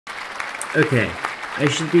Okay, I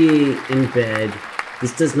should be in bed.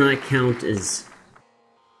 This does not count as...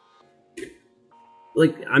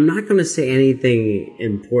 Like, I'm not going to say anything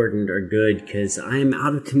important or good because I am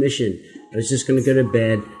out of commission. I was just going to go to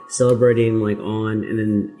bed, celebrating like on, and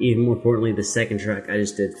then even more importantly, the second track I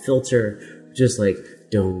just did, Filter, just like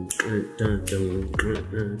dun dun dun dun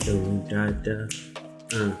dun dun dun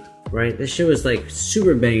dun. Right? This shit was like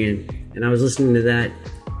super banging, and I was listening to that,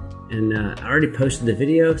 and I already posted the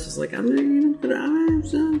video, so it's like I'm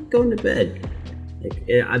going to bed. Like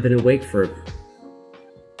I've been awake for,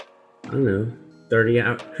 I don't know, 30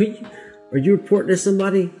 hours. Are you reporting to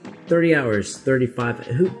somebody? 30 hours,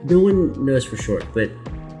 35. No one knows for sure, but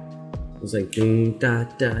it was like doom da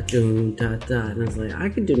da doom da da, and I was like, I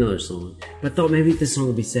could do another song. But I thought maybe this song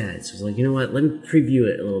would be sad, so I was like, you know what? Let me preview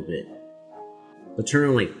it a little bit. I'll turn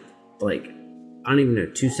on like I don't even know,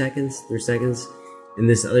 2 seconds, 3 seconds, and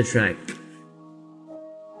this other track,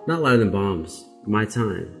 not Louder Than Bombs, My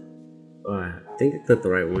Time. I think I clicked the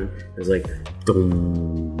right one. It was like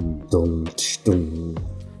dum dum dum.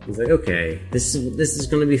 I was like, okay, this is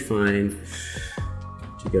gonna be fine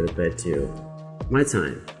to go to bed to. My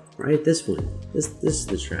Time, right? This one. This is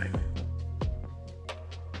the track.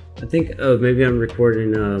 I think. Oh, maybe I'm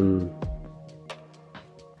recording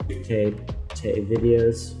tape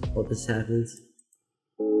videos while this happens.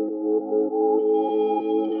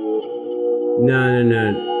 No.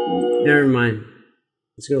 Never mind.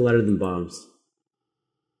 Let's go Louder Than Bombs.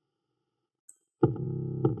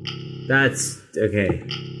 That's okay.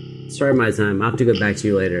 Sorry, My Time. I'll have to go back to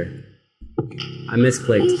you later. I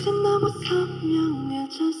misclicked.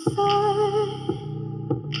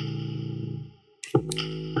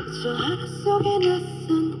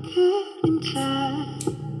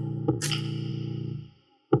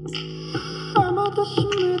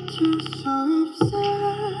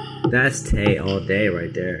 That's Tay all day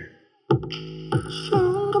right there.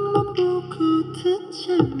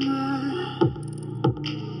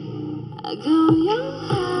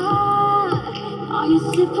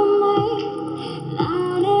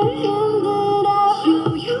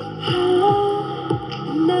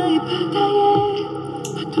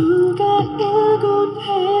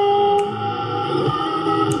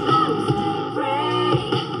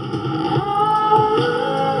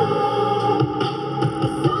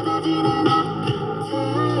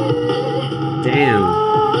 Damn.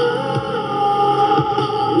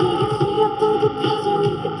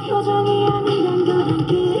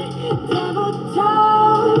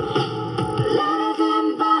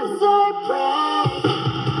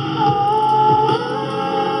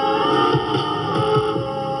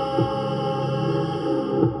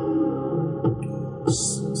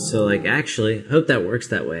 So like actually, hope that works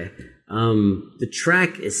that way. The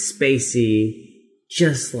track is spacey,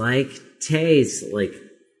 just like Tay's like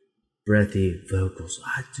breathy vocals.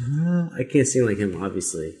 I can't sing like him,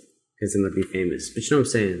 obviously, because then I'd be famous. But you know what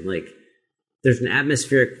I'm saying? Like, there's an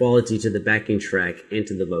atmospheric quality to the backing track and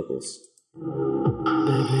to the vocals. Baby,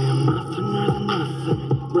 I'm nothing more than nothing,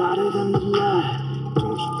 brighter than the light.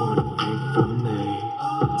 Don't you wanna think from me?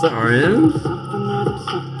 Is that RM? Something more than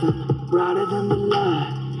something, brighter than the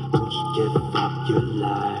light. Don't you give up your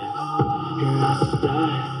life? Here I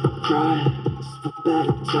start, cry, for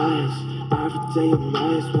better times. Every day of my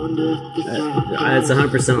eyes wonder if this It's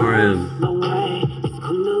 100% RM. No way, it's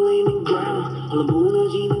kundalini ground. All the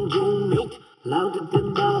무너지는 종목, louder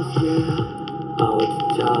than bombs, yeah. Oh, what to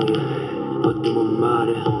tell you? 어떤 못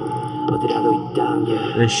말해, 어디라도 있다는 게.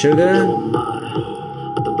 And Sugar? 못 말해,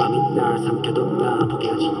 어떤 밤이 날 삼켜도 난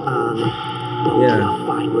포기하지 않아. Yeah. I'll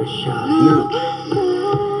find where shine. No.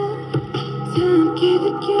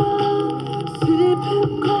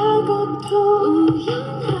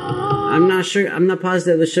 I'm not sure. I'm not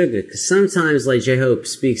positive with Sugar, because sometimes like J-Hope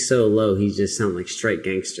speaks so low, he just sounds like straight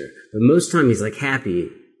gangster. But most time he's like happy.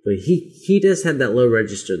 But he does have that low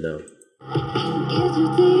register though.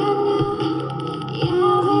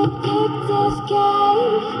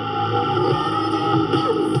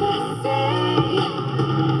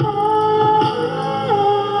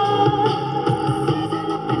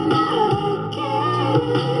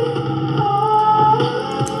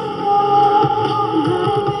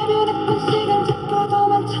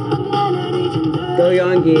 Go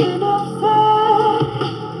Yongi.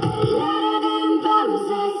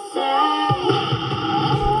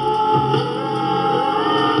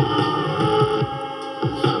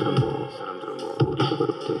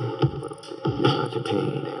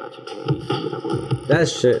 That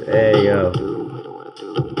shit, hey yo.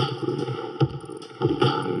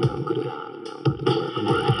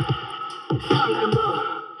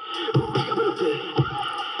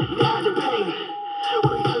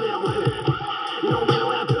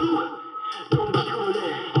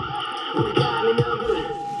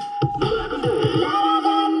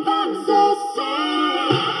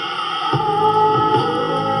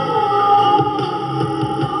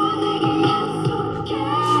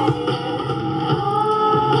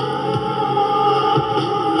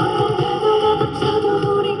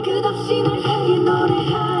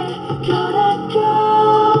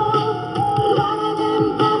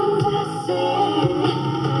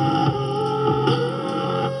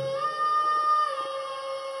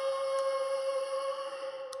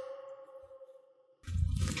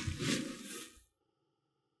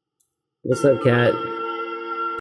 What's up, Cat?